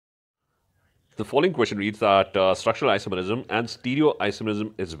The following question reads that structural isomerism and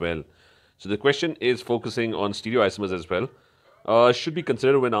stereoisomerism as well. So the question is focusing on stereoisomers as well. Should be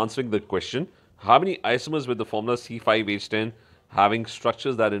considered when answering the question. How many isomers with the formula C5H10 having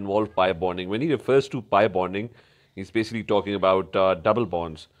structures that involve pi bonding? When he refers to pi bonding, he's basically talking about double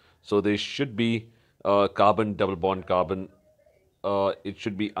bonds. So there should be carbon, double bond, carbon. It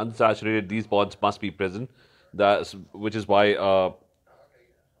should be unsaturated. These bonds must be present. Which is why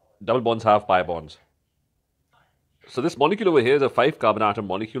double bonds have pi bonds. So this molecule over here is a 5 carbon atom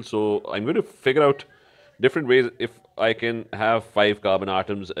molecule. So I'm going to figure out different ways if I can have 5 carbon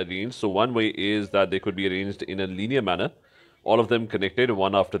atoms arranged. So one way is that they could be arranged in a linear manner, all of them connected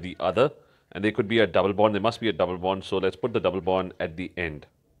one after the other, and they could be a double bond. There must be a double bond. So let's put the double bond at the end.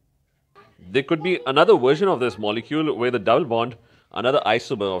 There could be another version of this molecule where the double bond, another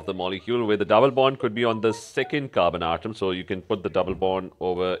isomer of the molecule where the double bond could be on the second carbon atom. So you can put the double bond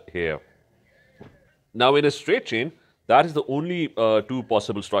over here. Now in a straight chain, that is the only two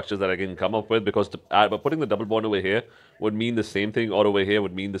possible structures that I can come up with, because putting the double bond over here would mean the same thing, or over here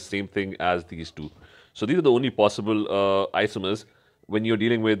would mean the same thing as these two. So these are the only possible isomers when you're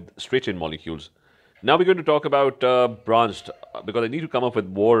dealing with straight chain molecules. Now we're going to talk about branched, because I need to come up with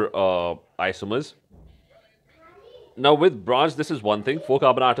more isomers. Now with branch, this is one thing, 4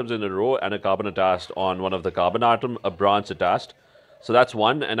 carbon atoms in a row and a carbon attached on one of the carbon atom, a branch attached. So that's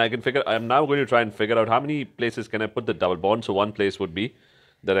one, and I'm now going to try and figure out how many places can I put the double bond. So one place would be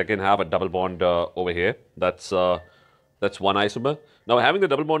that I can have a double bond over here. That's one isomer. Now having the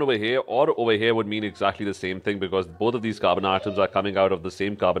double bond over here or over here would mean exactly the same thing, because both of these carbon atoms are coming out of the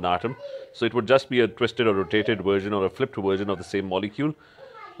same carbon atom. So it would just be a twisted or rotated version or a flipped version of the same molecule.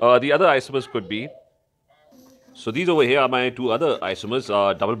 The other isomers could be, so these over here are my two other isomers,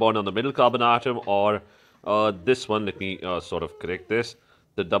 double bond on the middle carbon atom, or this one, let me sort of correct this.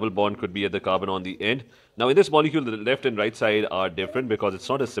 The double bond could be at the carbon on the end. Now in this molecule, the left and right side are different because it's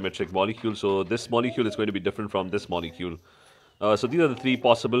not a symmetric molecule. So this molecule is going to be different from this molecule. So these are the three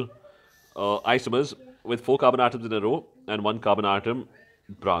possible isomers with 4 carbon atoms in a row and 1 carbon atom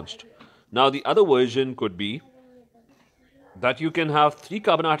branched. Now the other version could be that you can have 3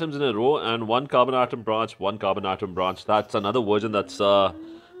 carbon atoms in a row and 1 carbon atom branch, 1 carbon atom branch. That's another version that's...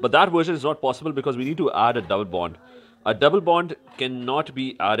 but that version is not possible because we need to add a double bond. A double bond cannot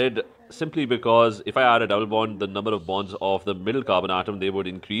be added simply because if I add a double bond, the number of bonds of the middle carbon atom, they would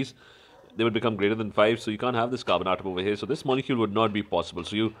increase. They would become greater than 5. So you can't have this carbon atom over here. So this molecule would not be possible.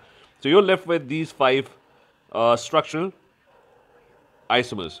 So you're left with these 5 structural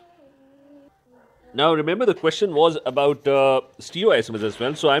isomers. Now remember, the question was about stereoisomers as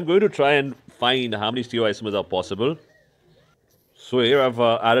well. So I'm going to try and find how many stereoisomers are possible. So here I've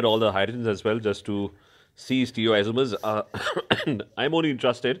added all the hydrogens as well just to see stereoisomers. And I'm only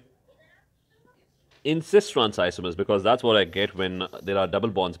interested in cis-trans isomers because that's what I get when there are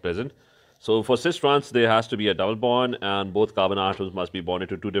double bonds present. So for cis-trans, there has to be a double bond and both carbon atoms must be bonded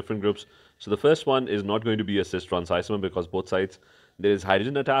to 2 different groups. So the first one is not going to be a cis-trans isomer because both sides there is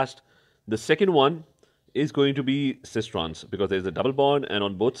hydrogen attached. The second one is going to be cis-trans because there is a double bond and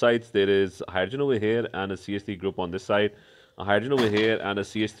on both sides there is hydrogen over here and a CH3 group on this side, a hydrogen over here and a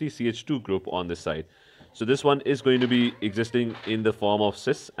CH3-CH2 group on this side. So this one is going to be existing in the form of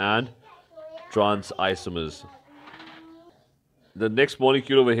cis and trans isomers. The next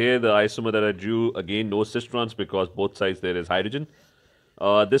molecule over here, the isomer that I drew, again no cis-trans because both sides there is hydrogen.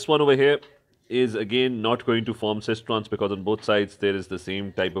 This one over here is again not going to form cis-trans because on both sides there is the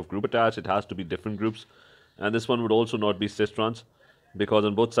same type of group attached. It has to be different groups. And this one would also not be cis-trans because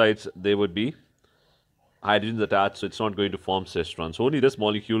on both sides there would be hydrogens attached, so it's not going to form cis-trans. So only this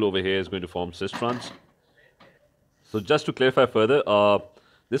molecule over here is going to form cis-trans. So just to clarify further,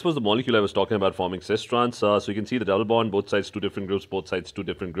 this was the molecule I was talking about forming cis-trans. So you can see the double bond, both sides 2 different groups, both sides 2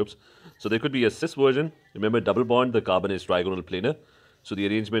 different groups. So there could be a cis version. Remember, double bond, the carbon is trigonal planar. So the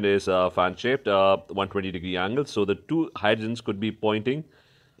arrangement is fan-shaped, 120-degree angle. So the 2 hydrogens could be pointing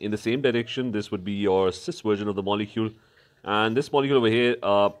in the same direction. This would be your cis version of the molecule. And this molecule over here,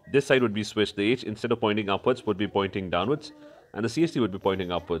 this side would be switched. The H, instead of pointing upwards, would be pointing downwards. And the CH3 would be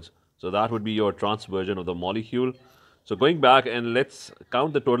pointing upwards. So that would be your trans version of the molecule. So going back and let's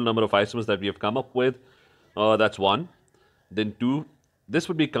count the total number of isomers that we have come up with. That's 1, then 2. This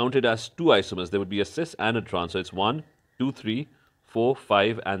would be counted as 2 isomers. There would be a cis and a trans. So it's 1, 2, 3, 4,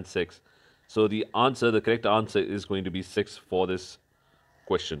 5, and 6. So the correct answer is going to be 6 for this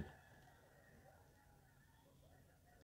question.